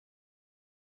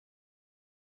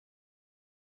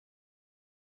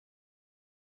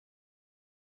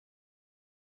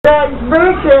Zach's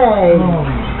birthday.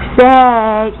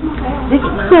 Zach.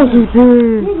 Zach's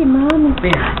boo.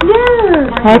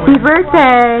 Happy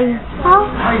birthday.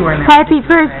 Happy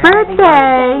first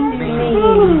birthday.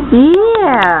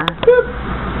 Yeah.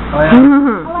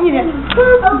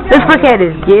 Let's look at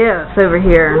his gifts over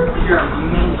here.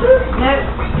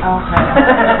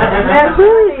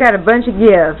 Ooh, he's got a bunch of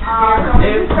gifts.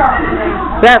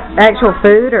 Is that actual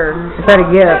food or is that a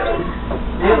gift?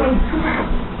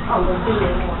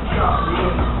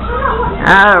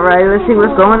 Alright, let's see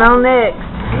what's going on next.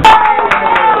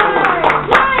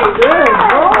 Good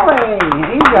boy.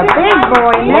 He's a big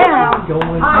boy now.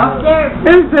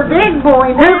 Who's the big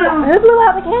boy now? Who blew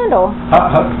out the candle?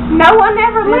 No one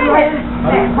ever lit it.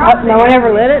 No one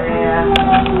ever lit it?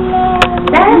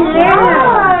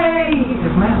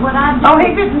 Oh,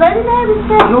 he just let it out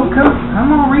himself.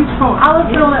 Come on, reach for it. I was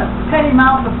going to cut him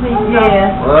off a piece. Yes.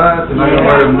 What? You're not going to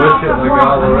let him mush it like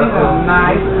all the rest of them?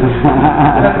 Nice.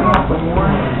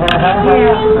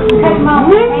 Yeah. Cut him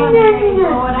off the candle and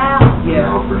throw it out.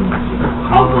 Yeah.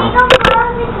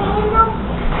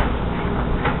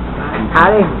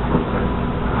 Howdy.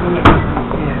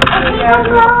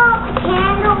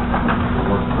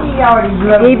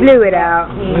 He blew it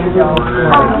out.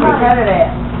 Cut it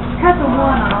out. Cut the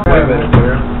one off. Wait a minute,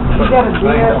 dear. You got a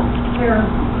deal? Here.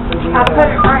 I put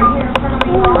it right here in front of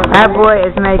me. That boy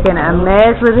is making a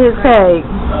mess with his cake.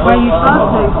 Where you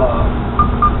supposed to?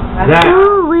 Zach.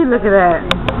 Ooh, look at that.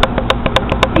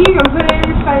 You can put it in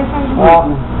your face.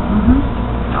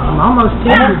 I'm almost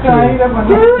tempted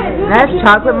to. That's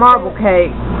chocolate marble cake.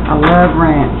 I love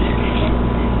ranch.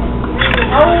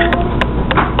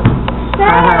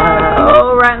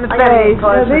 Oh, right in the face.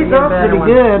 These are pretty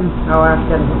good. Oh, that's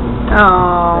good.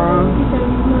 Oh,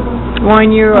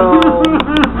 1 year old.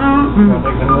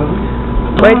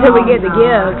 Wait till we get the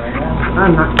gifts.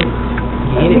 I'm not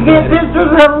You get this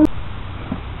to them.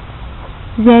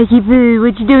 Zachy Boo,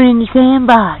 what you doing in your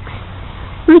sandbox?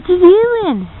 What you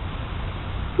doing?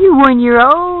 You 1 year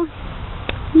old?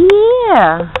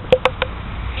 Yeah.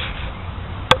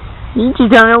 You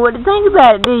just don't know what to think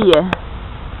about it, do you?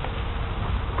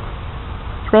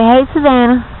 Say hey,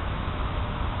 Savannah.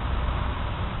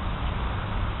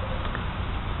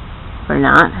 Or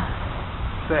not.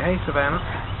 Say hey, Savannah.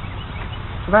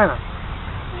 Savannah.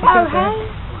 Oh, hey.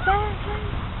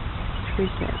 Who's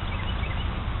that?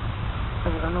 I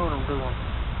know what I'm doing.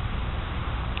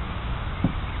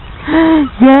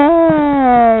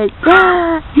 Zach!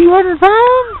 You having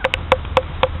fun?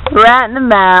 Right in the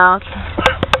mouth.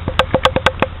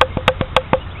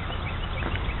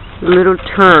 Little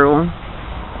turtle.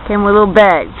 Came with a little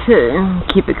bag too.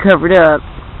 Keep it covered up.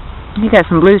 You got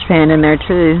some blue sand in there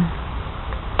too.